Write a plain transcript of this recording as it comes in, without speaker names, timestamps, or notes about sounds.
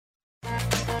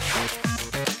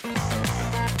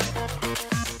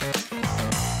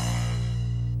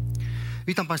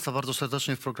Witam Państwa bardzo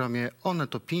serdecznie w programie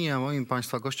Onet, Opinie. Moim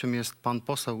Państwa gościem jest pan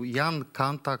poseł Jan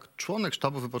Kanthak, członek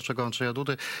sztabu wyborczego Andrzeja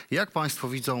Dudy. Jak Państwo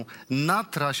widzą, na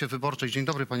trasie wyborczej. Dzień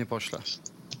dobry, panie pośle.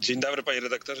 Dzień dobry, panie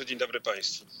redaktorze, dzień dobry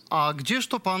państwu. A gdzież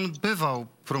to pan bywał,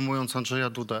 promując Andrzeja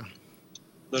Dudę?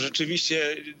 No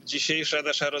rzeczywiście dzisiejsza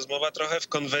nasza rozmowa trochę w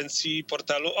konwencji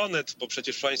portalu Onet, bo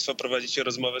przecież państwo prowadzicie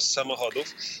rozmowę z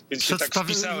samochodów, więc się tak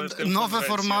wpisałem w tę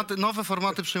nowe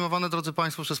formaty przyjmowane, drodzy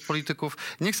państwo, przez polityków.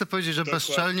 Nie chcę powiedzieć, że Dokładnie.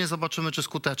 bezczelnie, zobaczymy, czy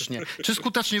skutecznie. Czy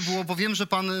skutecznie było, bo wiem, że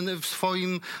pan w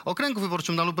swoim okręgu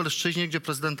wyborczym na Lubelszczyźnie, gdzie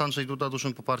prezydent Andrzej Duda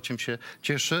dużym poparciem się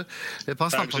cieszy, pan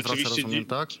stamtąd wraca, rozumiem,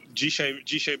 tak?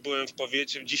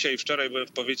 Wczoraj byłem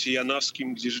w powiecie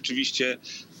janowskim, gdzie rzeczywiście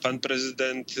pan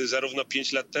prezydent zarówno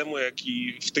 5 lat temu, jak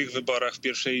i w tych wyborach w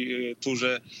pierwszej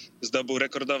turze zdobył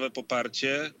rekordowe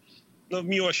poparcie. No,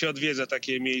 miło się odwiedza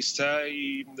takie miejsca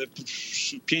i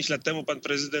 5 lat temu pan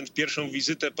prezydent pierwszą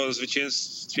wizytę po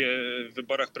zwycięstwie w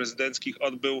wyborach prezydenckich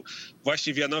odbył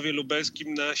właśnie w Janowie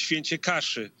Lubelskim na święcie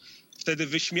kaszy. Wtedy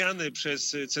wyśmiany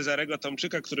przez Cezarego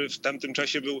Tomczyka, który w tamtym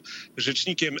czasie był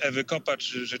rzecznikiem Ewy Kopacz,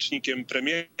 rzecznikiem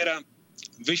premiera,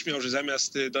 wyśmiał, że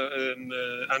zamiast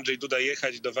Andrzej Duda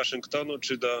jechać do Waszyngtonu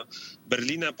czy do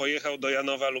Berlina, pojechał do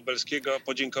Janowa Lubelskiego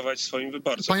podziękować swoim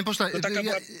wyborcom. Panie pośle,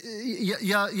 No,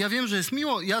 ja wiem, że jest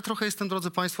miło. Ja trochę jestem,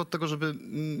 drodzy państwo, od tego, żeby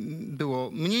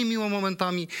było mniej miło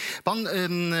momentami.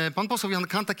 Pan poseł Jan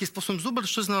Kanthak jest posłem z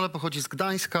Lubelszczyzny, ale pochodzi z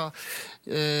Gdańska.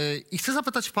 I chcę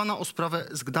zapytać pana o sprawę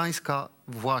z Gdańska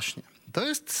właśnie. To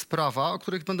jest sprawa, o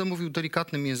której będę mówił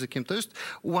delikatnym językiem. To jest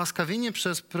ułaskawienie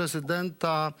przez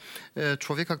prezydenta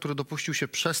człowieka, który dopuścił się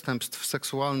przestępstw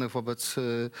seksualnych wobec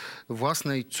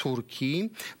własnej córki.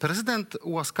 Prezydent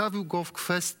ułaskawił go w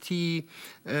kwestii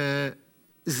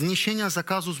zniesienia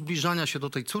zakazu zbliżania się do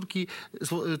tej córki.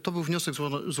 To był wniosek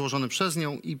złożony przez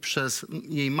nią i przez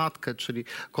jej matkę, czyli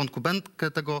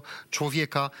konkubentkę tego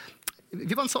człowieka.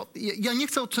 Wie pan co, ja nie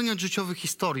chcę oceniać życiowych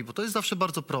historii, bo to jest zawsze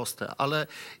bardzo proste, ale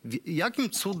jakim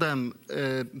cudem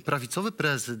prawicowy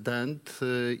prezydent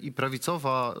i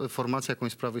prawicowa formacja,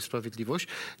 jakąś Prawo i Sprawiedliwość,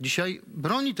 dzisiaj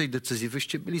broni tej decyzji?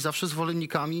 Wyście byli zawsze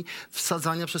zwolennikami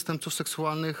wsadzania przestępców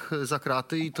seksualnych za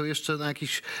kraty i to jeszcze na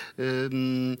jakichś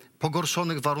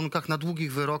pogorszonych warunkach, na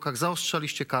długich wyrokach,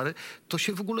 zaostrzaliście kary. To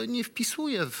się w ogóle nie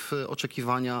wpisuje w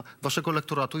oczekiwania waszego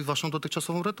elektoratu i waszą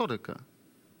dotychczasową retorykę.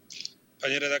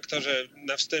 Panie redaktorze,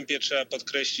 na wstępie trzeba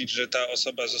podkreślić, że ta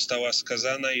osoba została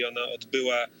skazana i ona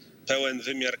odbyła pełen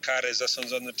wymiar kary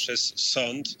zasądzony przez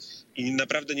sąd. I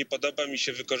naprawdę nie podoba mi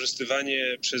się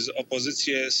wykorzystywanie przez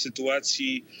opozycję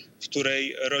sytuacji, w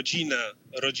której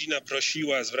rodzina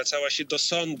prosiła, zwracała się do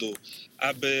sądu,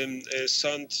 aby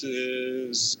sąd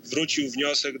zwrócił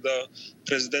wniosek do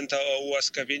prezydenta o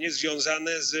ułaskawienie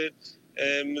związane z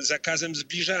zakazem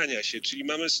zbliżania się. Czyli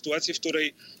mamy sytuację, w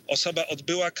której osoba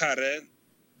odbyła karę,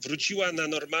 wróciła na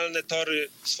normalne tory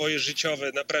swoje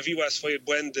życiowe, naprawiła swoje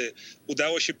błędy,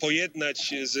 udało się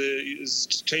pojednać z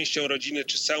częścią rodziny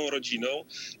czy z całą rodziną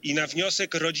i na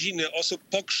wniosek rodziny osób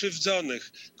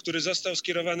pokrzywdzonych, który został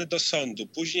skierowany do sądu,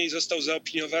 później został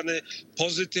zaopiniowany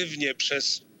pozytywnie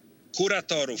przez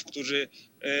kuratorów, którzy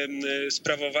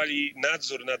sprawowali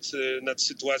nadzór nad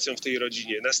sytuacją w tej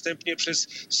rodzinie. Następnie przez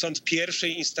sąd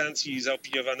pierwszej instancji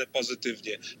zaopiniowany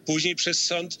pozytywnie. Później przez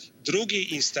sąd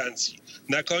drugiej instancji.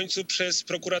 Na końcu przez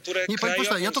prokuraturę krajową. Panie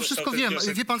pośle, ja to wszystko wiem.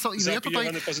 Wie pan co, ja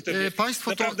tutaj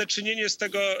państwo naprawdę czynienie z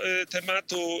tego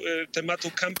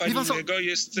tematu kampanijnego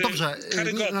jest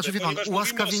karygodne. Znaczy, wie pan,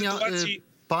 ułaskawienia...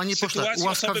 Panie pośle,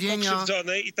 ułaskawienia... osoby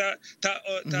pokrzywdzonej i ta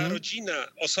rodzina,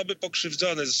 osoby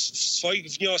pokrzywdzone w swoich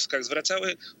wnioskach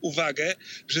zwracały uwagę,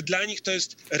 że dla nich to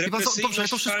jest represyjność dobrze, ja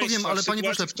to wszystko wiem, ale panie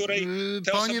pośle, w której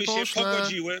te osoby się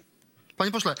pogodziły.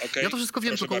 Panie pośle, okay, ja to wszystko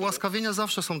wiem, tylko ułaskawienia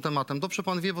zawsze są tematem. Dobrze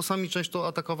pan wie, bo sami często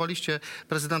atakowaliście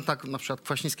prezydenta, na przykład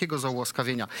Kwaśniewskiego, za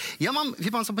ułaskawienia. Ja mam,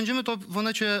 wie pan co, będziemy to w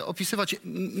Onecie opisywać.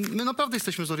 My naprawdę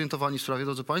jesteśmy zorientowani w sprawie,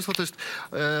 drodzy państwo. To jest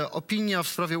opinia w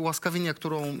sprawie ułaskawienia,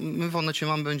 którą my w Onecie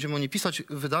będziemy o niej pisać,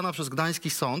 wydana przez Gdański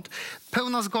Sąd.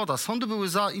 Pełna zgoda. Sądy były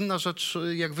za. Inna rzecz,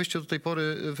 jak wyście do tej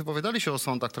pory wypowiadali się o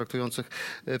sądach traktujących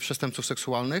przestępców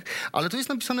seksualnych, ale to jest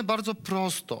napisane bardzo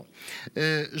prosto,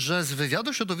 że z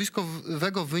wywiadu środowiskowego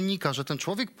wynika, że ten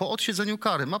człowiek po odsiedzeniu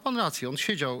kary, ma pan rację, on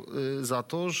siedział za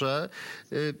to, że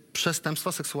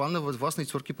przestępstwa seksualne wobec własnej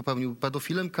córki popełnił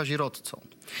pedofilem kazirodcą.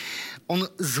 On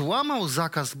złamał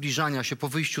zakaz zbliżania się po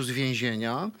wyjściu z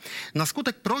więzienia na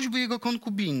skutek prośby jego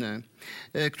konkubiny,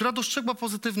 która dostrzegła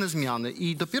pozytywne zmiany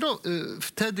i dopiero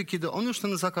wtedy, kiedy on już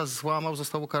ten zakaz złamał,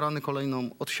 został ukarany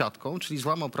kolejną odsiadką, czyli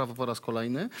złamał prawo po raz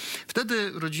kolejny.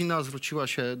 Wtedy rodzina zwróciła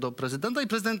się do prezydenta i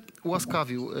prezydent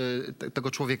ułaskawił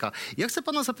tego człowieka. Ja chcę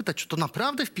pana zapytać, czy to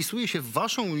naprawdę wpisuje się w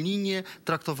waszą linię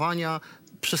traktowania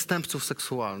przestępców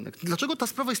seksualnych? Dlaczego ta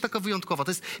sprawa jest taka wyjątkowa?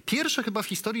 To jest pierwsze chyba w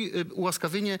historii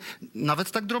ułaskawienie, nawet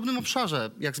w tak drobnym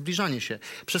obszarze, jak zbliżanie się,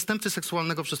 przestępcy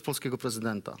seksualnego przez polskiego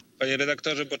prezydenta. Panie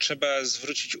redaktorze, bo trzeba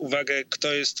zwrócić uwagę,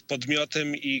 kto jest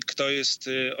podmiotem i kto jest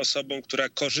osobą, która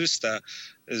korzysta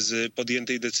z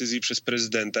podjętej decyzji przez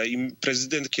prezydenta. I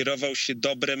prezydent kierował się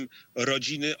dobrem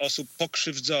rodziny osób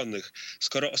pokrzywdzonych.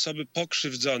 Skoro osoby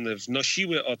pokrzywdzone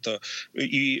wnosiły o to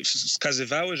i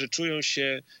wskazywały, że czują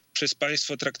się przez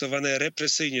państwo traktowane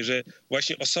represyjnie, że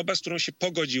właśnie osoba, z którą się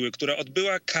pogodziły, która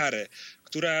odbyła karę,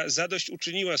 która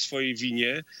zadośćuczyniła swojej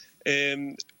winie,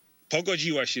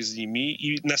 pogodziła się z nimi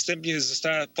i następnie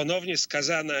została ponownie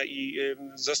skazana i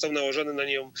został nałożony na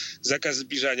nią zakaz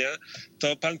zbliżania,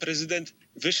 to pan prezydent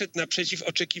wyszedł naprzeciw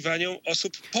oczekiwaniom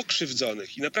osób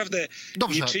pokrzywdzonych. I naprawdę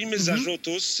nie czyńmy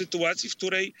zarzutu z sytuacji, w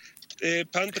której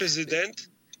pan prezydent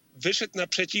wyszedł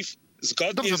naprzeciw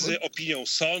zgodnie z opinią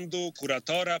sądu,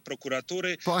 kuratora,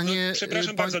 prokuratury.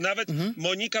 Przepraszam bardzo, nawet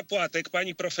Monika Płatek,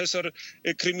 pani profesor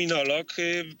kryminolog,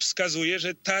 wskazuje,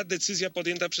 że ta decyzja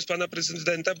podjęta przez pana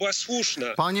prezydenta była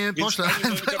słuszna. Panie pośle,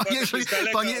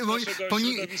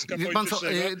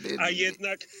 a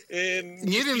jednak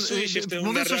nie wiem, wpisuje się w tę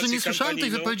mówię szczerze, że nie słyszałem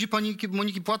tej kampanijną. wypowiedzi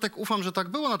Moniki Płatek, ufam, że tak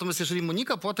było, natomiast jeżeli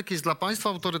Monika Płatek jest dla państwa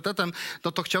autorytetem,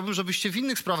 no to chciałbym, żebyście w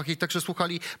innych sprawach jej także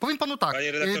słuchali. Powiem panu tak,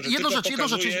 Panie redaktorze, jedną rzecz.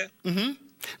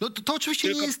 No to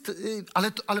oczywiście nie jest,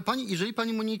 ale jeżeli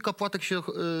pani Monika Płatek się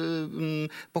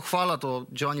pochwala to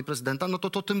działanie prezydenta, no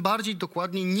to tym bardziej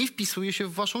dokładnie nie wpisuje się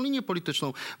w waszą linię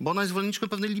polityczną, bo ona jest zwolenniczką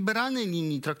pewnej liberalnej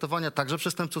linii traktowania także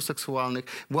przestępców seksualnych,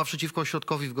 była przeciwko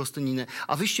ośrodkowi w Gostyninie,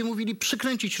 a wyście mówili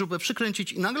przykręcić śrubę,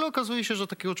 przykręcić i nagle okazuje się, że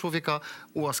takiego człowieka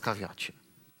ułaskawiacie.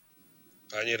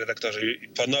 Panie redaktorze,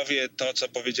 ponowię to, co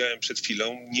powiedziałem przed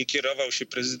chwilą. Nie kierował się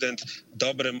prezydent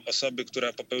dobrem osoby,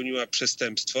 która popełniła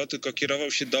przestępstwo, tylko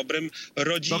kierował się dobrem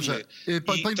rodziny. Dobrze.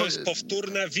 I to jest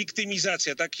powtórna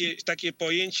wiktymizacja. Takie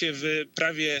pojęcie w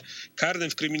prawie karnym,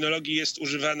 w kryminologii jest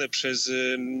używane przez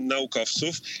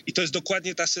naukowców i to jest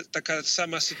dokładnie taka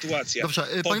sama sytuacja. Dobrze.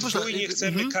 Podwójnie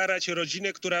chcemy karać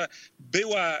rodzinę, która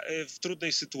była w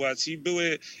trudnej sytuacji,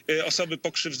 były osoby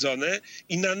pokrzywdzone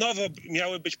i na nowo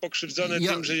miały być pokrzywdzone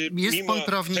tym, że mimo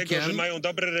tego, że mają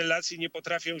dobre relacje,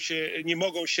 nie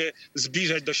mogą się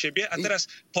zbliżać do siebie, a teraz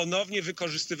ponownie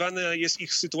wykorzystywana jest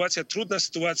ich sytuacja, trudna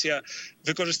sytuacja,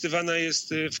 wykorzystywana jest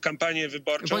w kampanię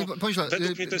wyborczą.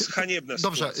 Według mnie to jest haniebna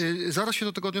sytuacja. Dobrze, zaraz się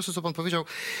do tego odniosę, co pan powiedział.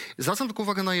 Zwracam tylko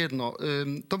uwagę na jedno.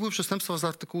 To były przestępstwa z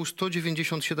artykułu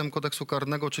 197 kodeksu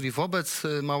karnego, czyli wobec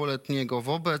małoletniego,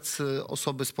 wobec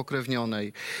osoby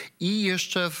spokrewnionej i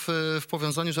jeszcze w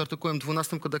powiązaniu z artykułem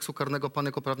 12 kodeksu karnego, pan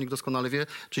jako prawnik doskonale wie,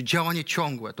 czy działanie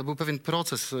ciągłe. To był pewien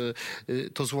proces,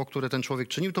 to zło, które ten człowiek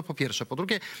czynił, to po pierwsze. Po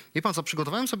drugie, wie pan co,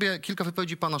 przygotowałem sobie kilka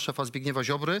wypowiedzi pana szefa Zbigniewa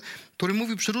Ziobry, który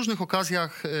mówił przy różnych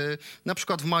okazjach, na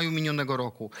przykład w maju minionego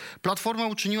roku. Platforma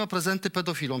uczyniła prezenty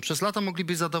pedofilom. Przez lata mogli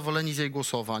być zadowoleni z jej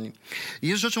głosowań.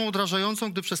 Jest rzeczą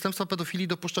odrażającą, gdy przestępstwa pedofilii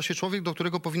dopuszcza się człowiek, do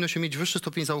którego powinno się mieć wyższy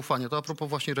stopień zaufania. To a propos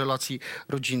właśnie relacji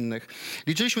rodzinnych.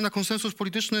 Liczyliśmy na konsensus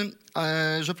polityczny,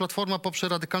 że Platforma poprze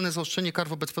radykalne zaostrzenie kar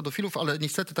wobec pedofilów, ale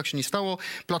niestety tak się nie stało.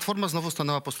 Platforma znowu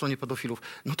stanęła po stronie pedofilów.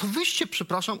 No to wyście,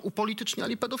 przepraszam,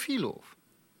 upolityczniali pedofilów.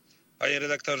 Panie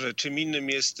redaktorze, czym innym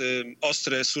jest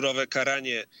ostre, surowe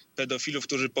karanie pedofilów,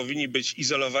 którzy powinni być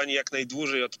izolowani jak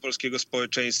najdłużej od polskiego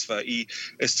społeczeństwa i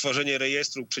stworzenie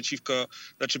rejestru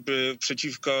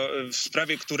w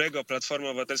sprawie którego Platforma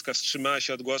Obywatelska wstrzymała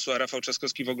się od głosu, a Rafał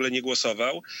Trzaskowski w ogóle nie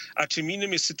głosował. A czym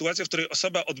innym jest sytuacja, w której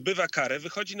osoba odbywa karę,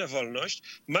 wychodzi na wolność,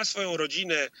 ma swoją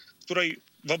rodzinę,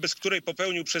 wobec której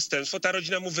popełnił przestępstwo, ta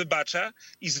rodzina mu wybacza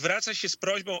i zwraca się z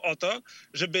prośbą o to,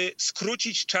 żeby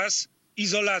skrócić czas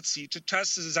izolacji, czy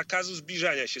czas zakazu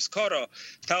zbliżania się. Skoro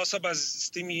ta osoba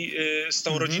z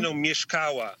tą rodziną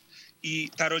mieszkała i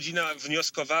ta rodzina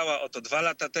wnioskowała o to 2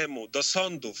 lata temu do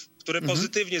sądów, które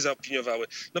pozytywnie zaopiniowały.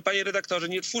 No panie redaktorze,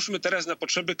 nie twórzmy teraz na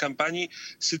potrzeby kampanii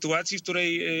sytuacji, w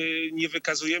której nie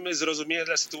wykazujemy zrozumienia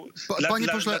Panie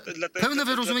pośle, pełne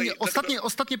wyrozumienie.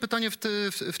 Ostatnie pytanie w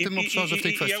tym obszarze, w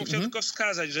tej kwestii. Ja chciałem tylko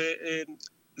wskazać, że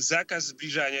zakaz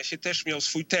zbliżania się też miał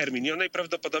swój termin. I on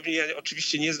najprawdopodobniej, ja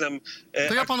oczywiście nie znam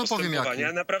to ja panu powiem jaki.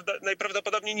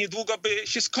 Najprawdopodobniej niedługo by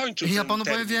się skończył. Ja panu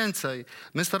powiem więcej.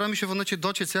 My staramy się w Onecie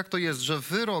dociec, jak to jest, że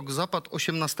wyrok zapadł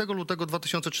 18 lutego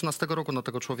 2013 roku na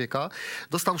tego człowieka.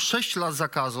 Dostał 6 lat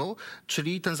zakazu,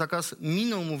 czyli ten zakaz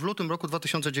minął mu w lutym roku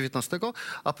 2019,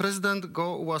 a prezydent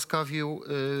go ułaskawił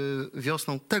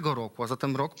wiosną tego roku, a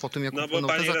zatem rok po tym, jak upłynął ten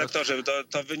zakaz. No bo panie redaktorze,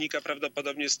 to wynika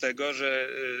prawdopodobnie z tego, że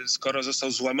skoro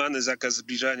został złamany zakaz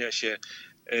zbliżania się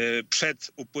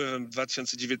przed upływem w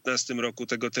 2019 roku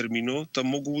tego terminu, to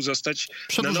mógł zostać na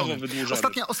Przedłużony. nowo wydłużony.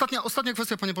 Ostatnia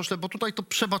kwestia, panie pośle, bo tutaj to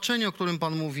przebaczenie, o którym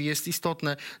pan mówi, jest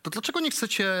istotne. To dlaczego nie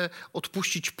chcecie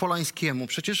odpuścić Polańskiemu?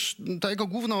 Przecież ta jego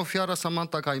główna ofiara,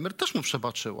 Samantha Geimer, też mu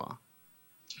przebaczyła.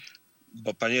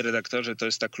 Bo, panie redaktorze, to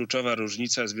jest ta kluczowa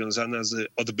różnica związana z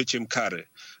odbyciem kary.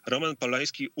 Roman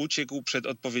Polański uciekł przed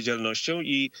odpowiedzialnością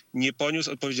i nie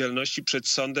poniósł odpowiedzialności przed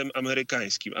sądem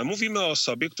amerykańskim. A mówimy o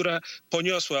osobie, która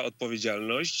poniosła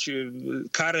odpowiedzialność,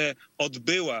 karę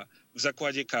odbyła w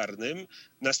zakładzie karnym,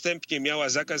 następnie miała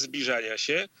zakaz zbliżania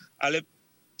się, ale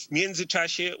w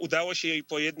międzyczasie udało się jej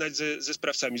pojednać ze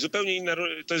sprawcami. Zupełnie inna,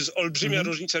 to jest olbrzymia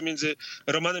różnica między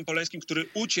Romanem Polańskim, który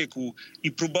uciekł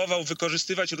i próbował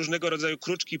wykorzystywać różnego rodzaju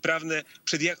kruczki prawne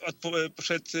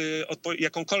przed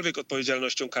jakąkolwiek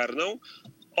odpowiedzialnością karną,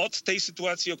 od tej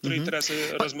sytuacji, o której teraz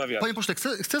rozmawiamy. Panie pośle,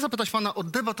 chcę zapytać pana o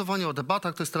debatowanie o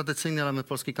debatach. To jest tradycyjny element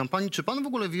polskiej kampanii. Czy pan w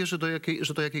ogóle wierzy,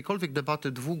 że do jakiejkolwiek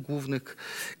debaty dwóch głównych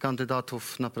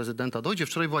kandydatów na prezydenta dojdzie?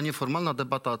 Wczoraj była nieformalna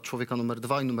debata człowieka numer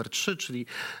 2 i numer 3, czyli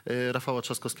Rafała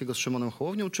Trzaskowskiego z Szymonem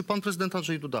Hołownią. Czy pan prezydent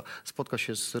Andrzej Duda spotka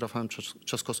się z Rafałem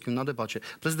Trzaskowskim na debacie?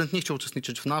 Prezydent nie chciał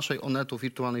uczestniczyć w naszej, Onetu,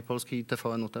 Wirtualnej Polskiej i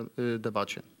TVN-u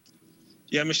debacie.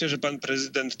 Ja myślę, że pan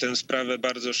prezydent tę sprawę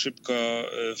bardzo szybko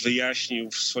wyjaśnił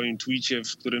w swoim twicie,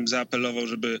 w którym zaapelował,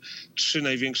 żeby 3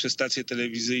 największe stacje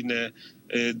telewizyjne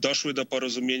doszły do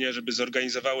porozumienia, żeby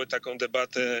zorganizowały taką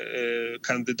debatę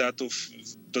kandydatów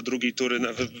do drugiej tury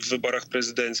w wyborach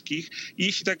prezydenckich. I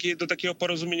jeśli do takiego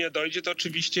porozumienia dojdzie, to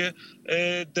oczywiście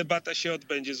debata się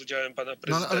odbędzie z udziałem pana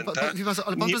prezydenta.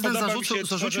 Ale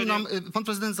pan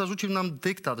prezydent zarzucił nam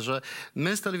dyktat, że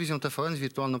my z telewizją TVN, z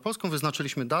Wirtualną Polską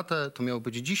wyznaczyliśmy datę, to miało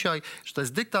być dzisiaj, że to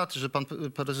jest dyktat, że pan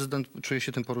prezydent czuje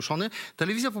się tym poruszony.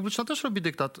 Telewizja publiczna też robi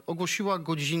dyktat. Ogłosiła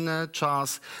godzinę,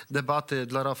 czas debaty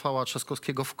dla Rafała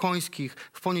Trzaskowskiego w Końskich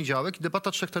w poniedziałek. I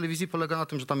debata 3 telewizji polega na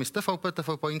tym, że tam jest TVP,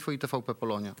 TVP Info i TVP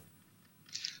Polonia.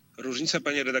 Różnica,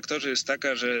 panie redaktorze, jest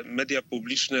taka, że media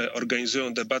publiczne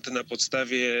organizują debaty na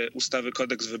podstawie ustawy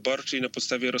Kodeks Wyborczy i na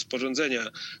podstawie rozporządzenia,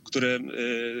 które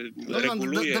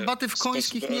reguluje debaty w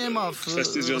Końskich nie ma w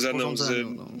kwestię związaną z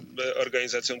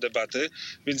organizacją debaty.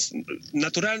 Więc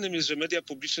naturalnym jest, że media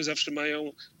publiczne zawsze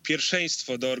mają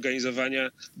pierwszeństwo do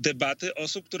organizowania debaty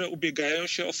osób, które ubiegają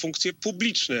się o funkcje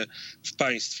publiczne w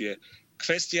państwie.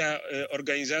 Kwestia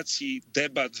organizacji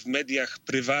debat w mediach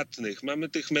prywatnych. Mamy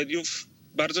tych mediów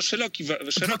bardzo szeroki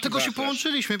Dlatego się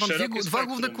połączyliśmy. Mam dwa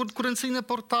główne spektrum. konkurencyjne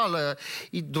portale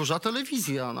i duża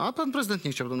telewizja. No, a pan prezydent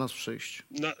nie chciał do nas przyjść.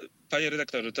 No, panie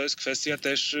redaktorze, to jest kwestia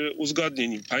też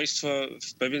uzgodnień. Państwo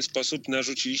w pewien sposób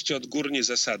narzuciliście odgórnie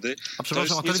zasady. A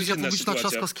przepraszam, a telewizja publiczna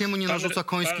Trzaskowskiemu nie narzuca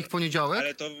Końskich w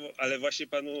poniedziałek? Ale właśnie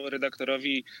panu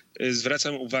redaktorowi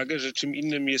zwracam uwagę, że czym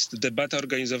innym jest debata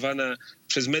organizowana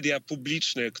przez media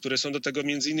publiczne, które są do tego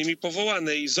między innymi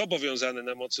powołane i zobowiązane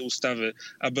na mocy ustawy,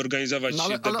 aby organizować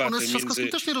debatę ale one z Trzaskowskim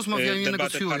też nie rozmawiają, nie debatę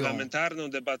negocjują. parlamentarną,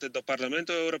 debatę do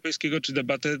Parlamentu Europejskiego, czy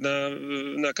debatę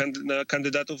na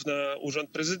kandydatów na urząd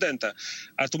prezydenta.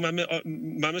 A tu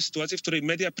mamy sytuację, w której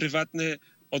media prywatne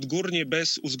odgórnie,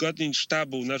 bez uzgodnień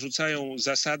sztabu narzucają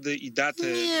zasady i datę.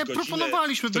 Nie, godzinę,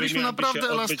 proponowaliśmy, byliśmy naprawdę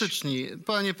odbyć... elastyczni.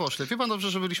 Panie pośle, wie pan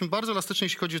dobrze, że byliśmy bardzo elastyczni,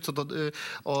 jeśli chodzi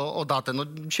o datę. No,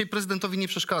 dzisiaj prezydentowi nie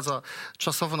przeszkadza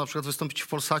czasowo na przykład wystąpić w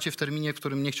Polsacie w terminie, w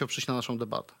którym nie chciał przyjść na naszą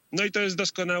debatę. No i to jest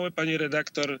doskonały, panie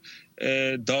redaktor,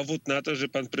 dowód na to, że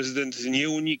pan prezydent nie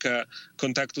unika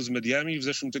kontaktu z mediami. W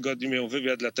zeszłym tygodniu miał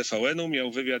wywiad dla TVN-u,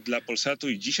 miał wywiad dla Polsatu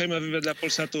i dzisiaj ma wywiad dla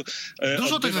Polsatu.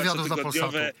 Dużo tych wywiadów dla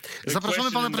Polsatu.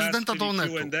 Zapraszamy pana prezydenta do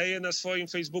Onetu. Q&A na swoim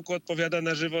Facebooku odpowiada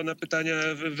na żywo na pytania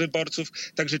wyborców.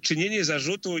 Także czynienie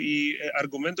zarzutu i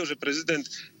argumentu,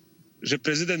 że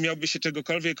prezydent miałby się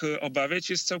czegokolwiek obawiać,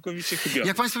 jest całkowicie chybione.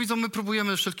 Jak państwo widzą, my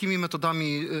próbujemy wszelkimi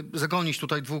metodami zagonić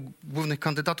tutaj dwóch głównych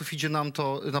kandydatów. Idzie nam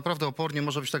to naprawdę opornie.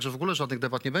 Może być tak, że w ogóle żadnych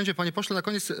debat nie będzie. Panie pośle, na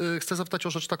koniec chcę zapytać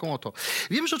o rzecz taką oto.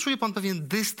 Wiem, że czuje pan pewien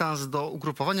dystans do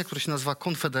ugrupowania, które się nazywa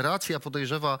Konfederacja.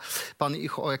 Podejrzewa pan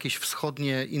ich o jakieś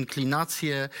wschodnie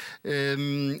inklinacje.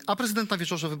 A prezydent na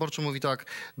wieczorze wyborczym mówi tak: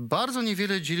 bardzo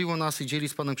niewiele dzieliło nas i dzieli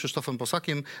z panem Krzysztofem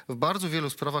Bosakiem. W bardzo wielu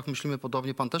sprawach myślimy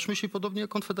podobnie. Pan też myśli podobnie jak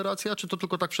Konfederacja? Czy to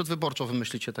tylko tak przedwyborczo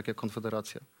wymyślicie tak jak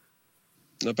Konfederacja?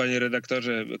 No, panie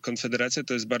redaktorze, Konfederacja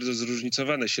to jest bardzo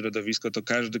zróżnicowane środowisko. To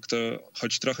każdy, kto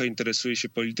choć trochę interesuje się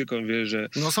polityką, wie, że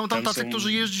no są tam tacy,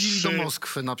 którzy jeździli do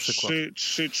Moskwy na przykład.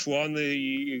 Trzy człony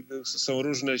i są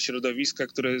różne środowiska,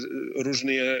 które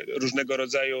różnego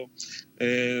rodzaju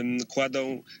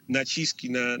kładą naciski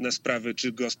na sprawy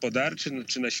czy gospodarcze,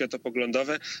 czy na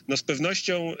światopoglądowe. No z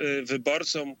pewnością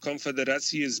wyborcom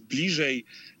Konfederacji jest bliżej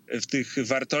w tych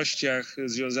wartościach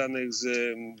związanych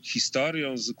z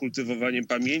historią, z kultywowaniem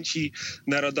pamięci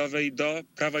narodowej do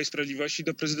Prawa i Sprawiedliwości,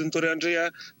 do prezydentury Andrzeja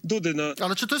Dudy. No,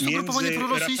 ale czy to jest ugrupowanie między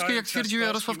prorosyjskie, Rafałem jak twierdził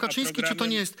Jarosław Trzaskowskim a Kaczyński, czy to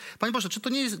nie programem- jest? Panie Boże,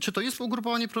 czy to jest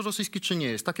ugrupowanie prorosyjskie, czy nie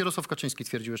jest? Tak Jarosław Kaczyński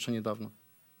twierdził jeszcze niedawno.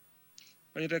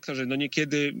 Panie redaktorze, no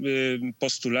niekiedy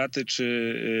postulaty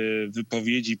czy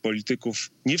wypowiedzi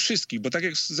polityków, nie wszystkich, bo tak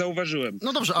jak zauważyłem,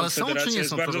 No dobrze, ale są czy Konfederacja nie jest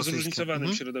są bardzo prorosyjskie?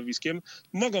 zróżnicowanym środowiskiem,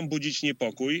 mogą budzić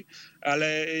niepokój,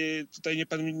 ale tutaj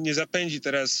pan nie zapędzi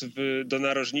teraz do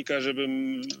narożnika,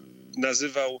 żebym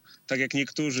nazywał, tak jak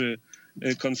niektórzy,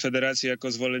 Konfederację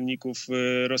jako zwolenników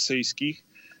rosyjskich.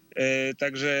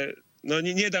 Także no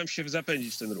nie dam się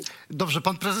zapędzić w ten ruch. Dobrze,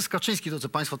 pan prezes Kaczyński, drodzy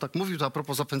państwo, tak mówił, to a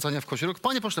propos zapędzania w kozi róg.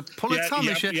 Panie pośle,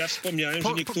 polecamy się... Ja wspomniałem,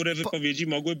 że niektóre wypowiedzi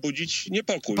mogły budzić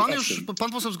niepokój.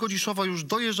 Pan poseł z Godziszowa już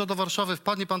dojeżdża do Warszawy,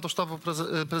 wpadnie pan do sztabu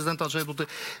prezydenta Andrzeja Dudy,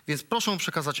 więc proszę mu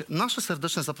przekazać nasze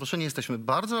serdeczne zaproszenie. Jesteśmy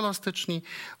bardzo elastyczni,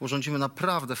 urządzimy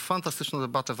naprawdę fantastyczną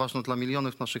debatę, ważną dla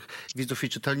milionów naszych widzów i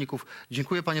czytelników.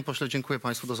 Dziękuję panie pośle, dziękuję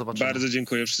państwu, do zobaczenia. Bardzo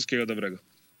dziękuję, wszystkiego dobrego.